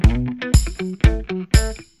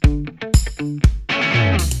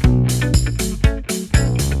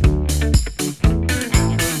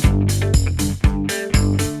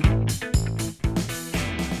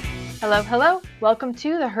Hello, welcome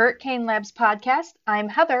to the Hurricane Labs podcast. I'm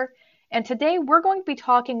Heather, and today we're going to be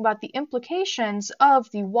talking about the implications of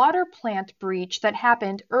the water plant breach that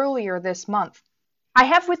happened earlier this month. I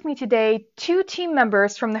have with me today two team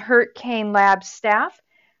members from the Hurricane Labs staff,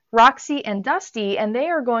 Roxy and Dusty, and they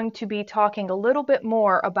are going to be talking a little bit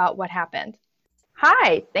more about what happened.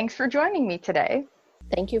 Hi, thanks for joining me today.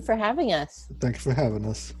 Thank you for having us. Thank you for having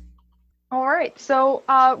us. All right, so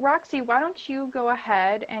Roxy, why don't you go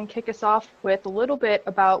ahead and kick us off with a little bit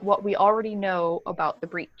about what we already know about the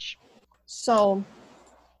breach? So,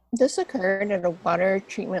 this occurred at a water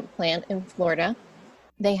treatment plant in Florida.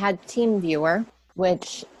 They had TeamViewer,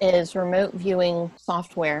 which is remote viewing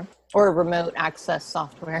software, or remote access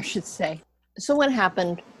software, I should say. So what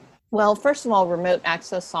happened? Well, first of all, remote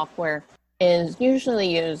access software is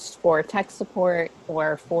usually used for tech support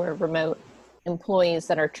or for remote employees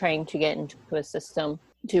that are trying to get into a system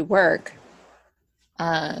to work.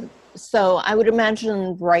 So I would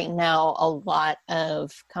imagine right now a lot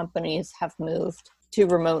of companies have moved to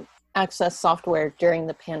remote access software during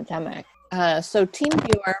the pandemic. So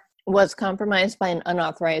TeamViewer was compromised by an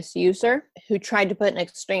unauthorized user who tried to put an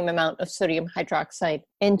extreme amount of sodium hydroxide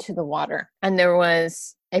into the water. And there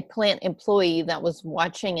was a plant employee that was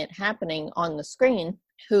watching it happening on the screen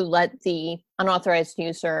who let the unauthorized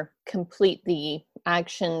user complete the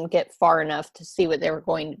action, get far enough to see what they were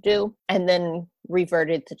going to do, and then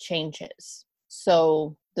reverted the changes.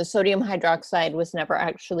 So the sodium hydroxide was never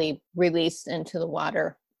actually released into the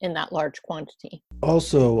water in that large quantity.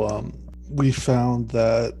 Also, we found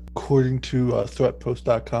that according to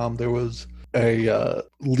threatpost.com, there was a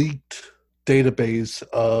leaked database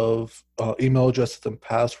of email addresses and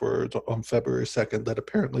passwords on February 2nd that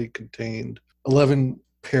apparently contained 11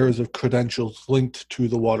 pairs of credentials linked to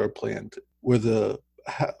the water plant where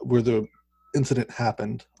the incident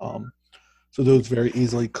happened. So those very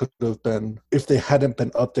easily could have been, if they hadn't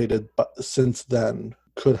been updated since then,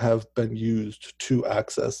 could have been used to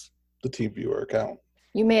access the TeamViewer account.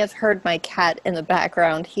 You may have heard my cat in the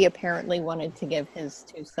background. He apparently wanted to give his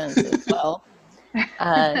 2 cents as well.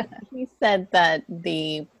 He said that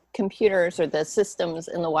the computers or the systems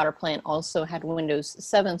in the water plant also had Windows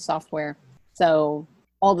 7 software. So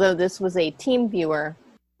although this was a TeamViewer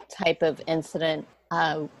type of incident,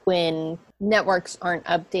 when networks aren't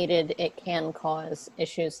updated, it can cause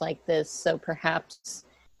issues like this. So perhaps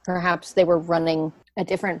they were running a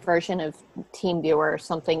different version of TeamViewer or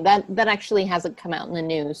something. That actually hasn't come out in the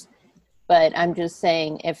news. But I'm just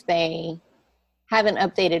saying, if they haven't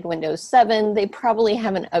updated Windows 7, they probably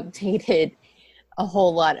haven't updated a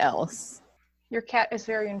whole lot else. Your cat is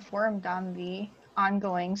very informed on the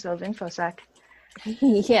ongoings of InfoSec.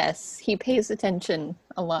 Yes, he pays attention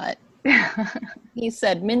a lot. He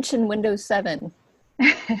said, mention Windows 7.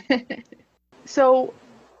 So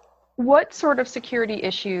what sort of security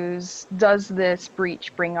issues does this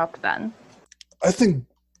breach bring up then? I think,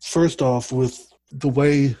 first off, with the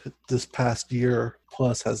way this past year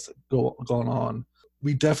plus has gone on,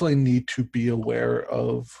 we definitely need to be aware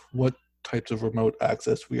of what types of remote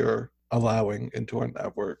access we are allowing into our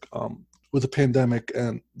network. With the pandemic,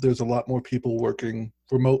 and there's a lot more people working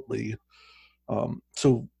remotely.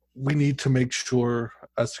 So we need to make sure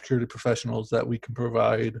as security professionals that we can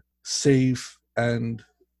provide safe and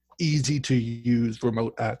easy to use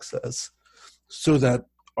remote access so that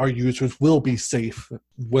our users will be safe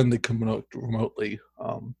when they come remotely.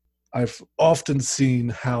 I've often seen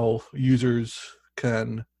how users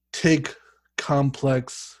can take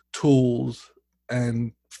complex tools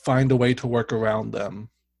and find a way to work around them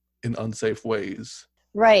in unsafe ways.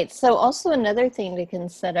 Right. So also another thing to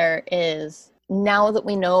consider is, now that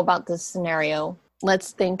we know about this scenario,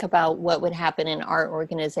 let's think about what would happen in our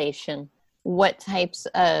organization. What types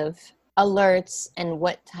of alerts and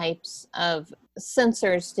what types of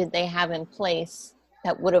sensors did they have in place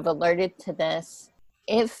that would have alerted to this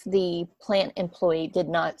if the plant employee did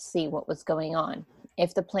not see what was going on?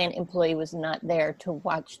 If the plant employee was not there to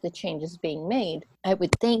watch the changes being made, I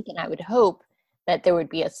would think and I would hope that there would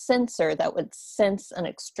be a sensor that would sense an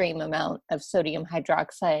extreme amount of sodium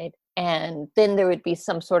hydroxide, and then there would be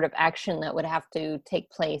some sort of action that would have to take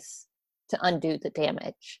place to undo the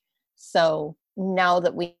damage. So now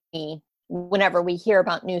that whenever we hear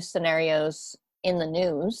about new scenarios in the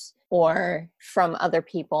news or from other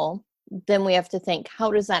people, then we have to think, how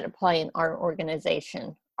does that apply in our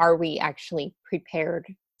organization? Are we actually prepared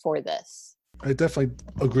for this? I definitely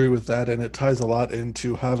agree with that, and it ties a lot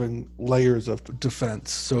into having layers of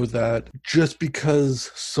defense so that just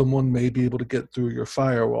because someone may be able to get through your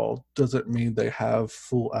firewall doesn't mean they have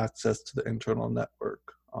full access to the internal network.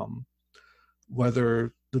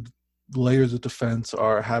 Whether the layers of defense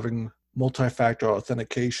are having multi-factor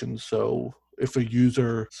authentication. So if a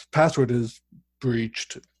user's password is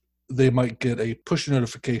breached, they might get a push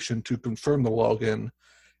notification to confirm the login.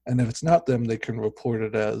 And if it's not them, they can report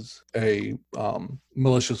it as a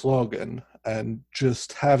malicious login. And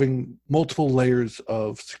just having multiple layers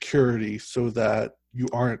of security so that you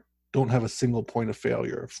don't have a single point of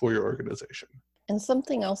failure for your organization. And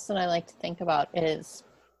something else that I like to think about is,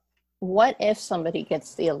 what if somebody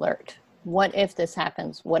gets the alert? What if this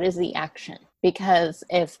happens? What is the action? Because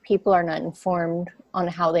if people are not informed on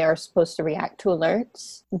how they are supposed to react to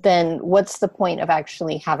alerts, then what's the point of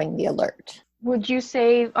actually having the alert? Would you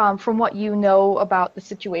say, from what you know about the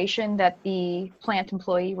situation, that the plant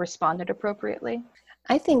employee responded appropriately?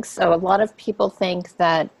 I think so. A lot of people think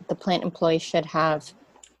that the plant employee should have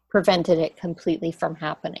prevented it completely from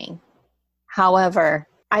happening. However,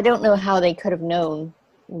 I don't know how they could have known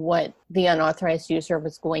what the unauthorized user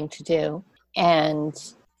was going to do. And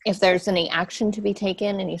if there's any action to be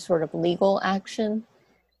taken, any sort of legal action,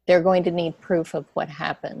 they're going to need proof of what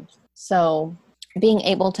happened. So being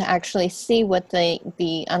able to actually see what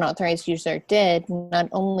the unauthorized user did not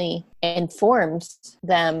only informs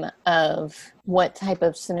them of what type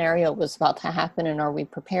of scenario was about to happen and are we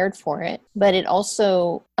prepared for it, but it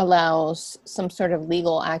also allows some sort of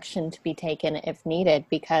legal action to be taken if needed,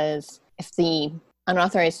 because if the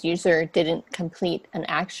unauthorized user didn't complete an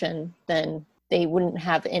action, then they wouldn't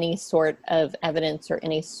have any sort of evidence or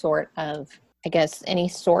any sort of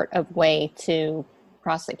way to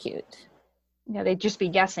prosecute. You know, they'd just be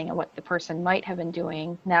guessing at what the person might have been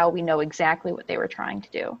doing. Now we know exactly what they were trying to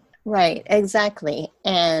do. Right, exactly.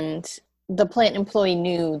 And the plant employee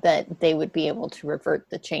knew that they would be able to revert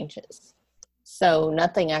the changes. So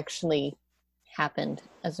nothing actually happened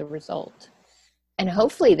as a result. And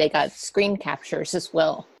hopefully they got screen captures as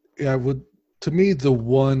well. Yeah, to me, the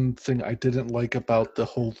one thing I didn't like about the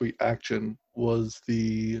whole reaction was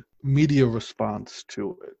the media response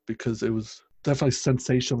to it, because it was definitely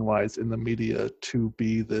sensationalized in the media to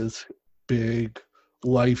be this big,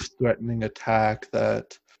 life-threatening attack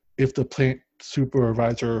that if the plant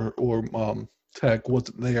supervisor or tech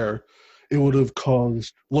wasn't there, it would have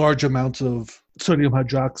caused large amounts of sodium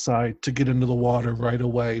hydroxide to get into the water right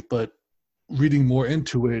away. But reading more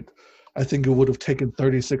into it, I think it would have taken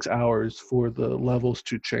 36 hours for the levels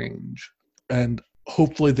to change. And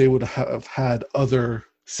hopefully they would have had other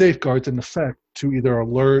safeguards in effect to either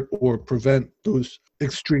alert or prevent those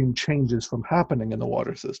extreme changes from happening in the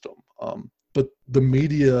water system. But the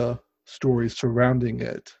media stories surrounding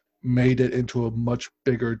it made it into a much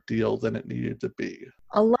bigger deal than it needed to be.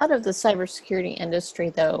 A lot of the cybersecurity industry,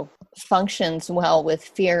 though, functions well with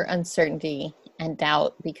fear, uncertainty, and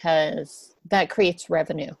doubt, because that creates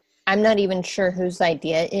revenue. I'm not even sure whose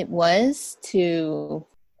idea it was to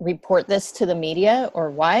report this to the media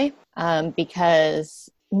or why, because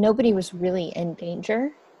nobody was really in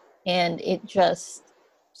danger, and it just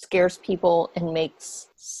scares people and makes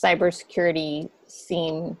cybersecurity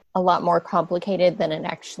seem a lot more complicated than it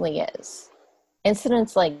actually is.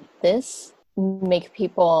 Incidents like this make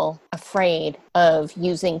people afraid of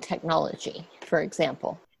using technology, for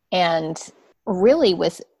example. And really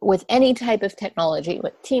with any type of technology,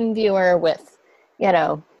 with TeamViewer, with,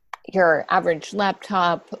 your average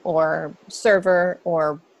laptop or server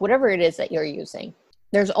or whatever it is that you're using,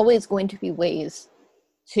 there's always going to be ways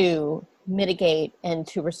to mitigate and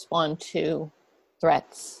to respond to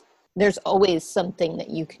threats. There's always something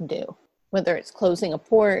that you can do, whether it's closing a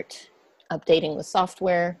port, updating the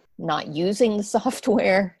software, not using the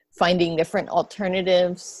software, finding different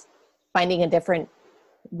alternatives, finding a different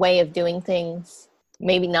way of doing things,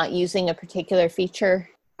 maybe not using a particular feature.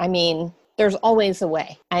 I mean, there's always a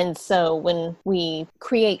way. And so when we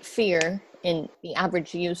create fear in the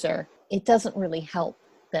average user, it doesn't really help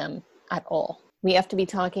them at all. We have to be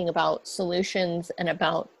talking about solutions and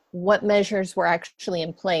about what measures were actually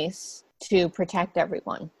in place to protect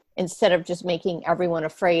everyone, instead of just making everyone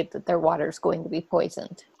afraid that their water is going to be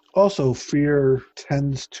poisoned. Also, fear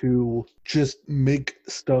tends to just make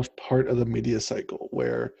stuff part of the media cycle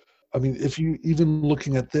where, if you even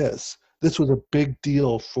looking at this was a big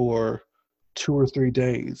deal for 2 or 3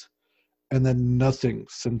 days, and then nothing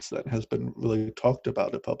since then has been really talked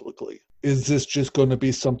about it publicly. Is this just going to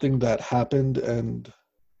be something that happened and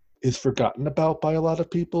is forgotten about by a lot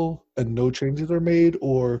of people and no changes are made?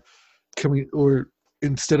 Or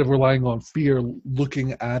instead of relying on fear,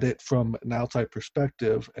 looking at it from an outside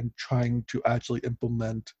perspective and trying to actually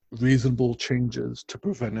implement reasonable changes to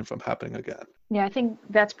prevent it from happening again? Yeah, I think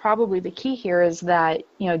that's probably the key here, is that,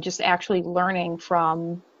 just actually learning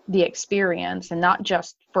from the experience, and not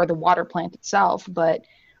just for the water plant itself, but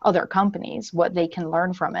other companies, what they can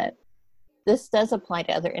learn from it. this does apply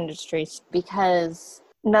to other industries because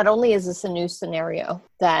not only is this a new scenario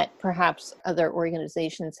that perhaps other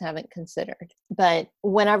organizations haven't considered, but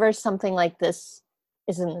whenever something like this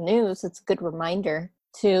is in the news, it's a good reminder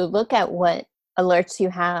to look at what alerts you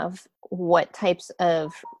have, what types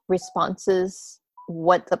of responses,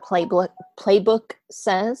 what the playbook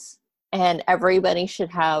says, and everybody should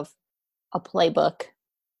have a playbook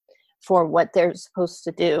for what they're supposed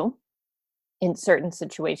to do in certain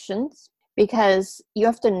situations, because you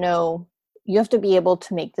have to be able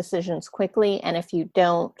to make decisions quickly. And if you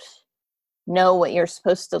don't know what you're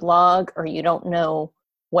supposed to log, or you don't know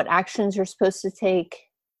what actions you're supposed to take,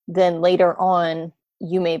 then later on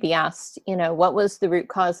you may be asked, what was the root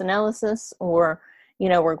cause analysis? Or,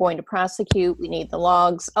 we're going to prosecute, we need the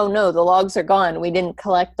logs. Oh no, the logs are gone, we didn't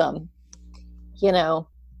collect them.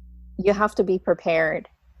 You have to be prepared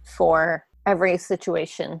for every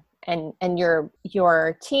situation, and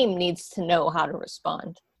your team needs to know how to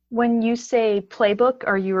respond. When you say playbook,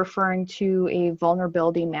 are you referring to a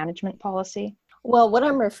vulnerability management policy? Well, what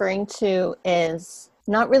I'm referring to is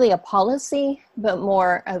not really a policy, but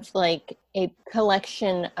more of like a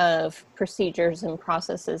collection of procedures and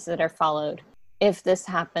processes that are followed. If this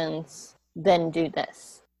happens, then do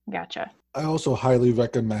this. Gotcha. I also highly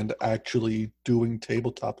recommend actually doing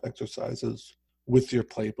tabletop exercises with your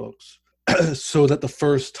playbooks so that the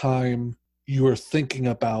first time you are thinking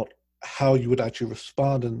about how you would actually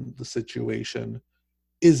respond in the situation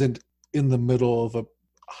isn't in the middle of a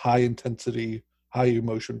high intensity, high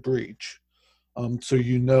emotion breach. So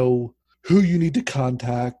you know who you need to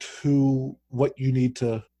contact, what you need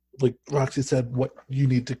to, like Roxy said, what you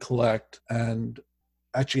need to collect, and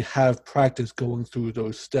actually have practice going through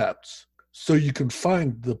those steps. So you can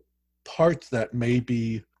find the parts that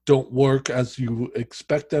maybe don't work as you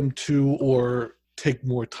expect them to, or take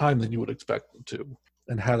more time than you would expect them to,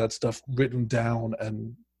 and have that stuff written down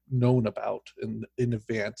and known about in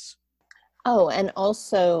advance. Oh, and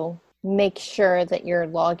also make sure that you're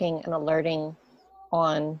logging and alerting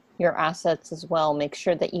on your assets as well. Make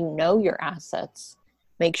sure that you know your assets.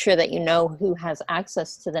 Make sure that you know who has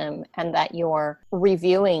access to them, and that you're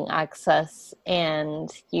reviewing access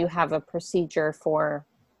and you have a procedure for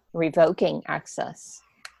revoking access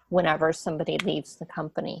whenever somebody leaves the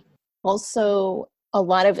company. Also, a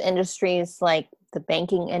lot of industries like the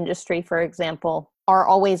banking industry, for example, are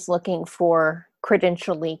always looking for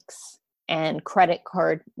credential leaks and credit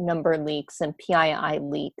card number leaks and PII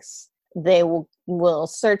leaks. They will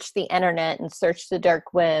search the internet and search the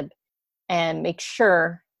dark web and make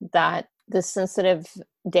sure that the sensitive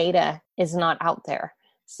data is not out there.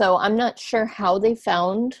 So I'm not sure how they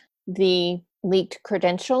found the leaked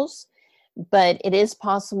credentials, but it is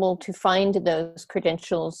possible to find those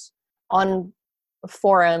credentials on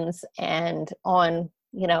forums and on,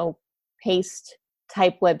 paste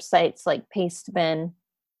type websites like Pastebin,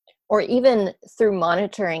 or even through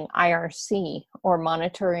monitoring IRC, or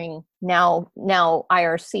monitoring now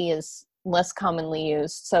IRC is less commonly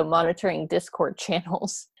used, so monitoring Discord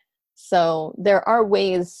channels. So there are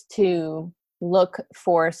ways to look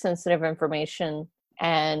for sensitive information,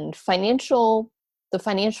 and the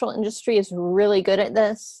financial industry is really good at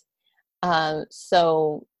this.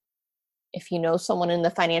 So if you know someone in the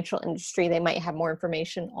financial industry, they might have more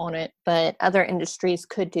information on it, but other industries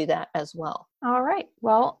could do that as well. All right.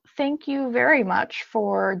 Well, thank you very much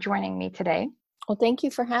for joining me today. Well, thank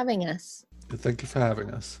you for having us. Thank you for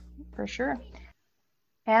having us. For sure.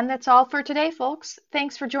 And that's all for today, folks.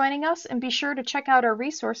 Thanks for joining us, and be sure to check out our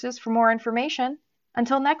resources for more information.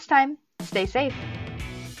 Until next time, stay safe.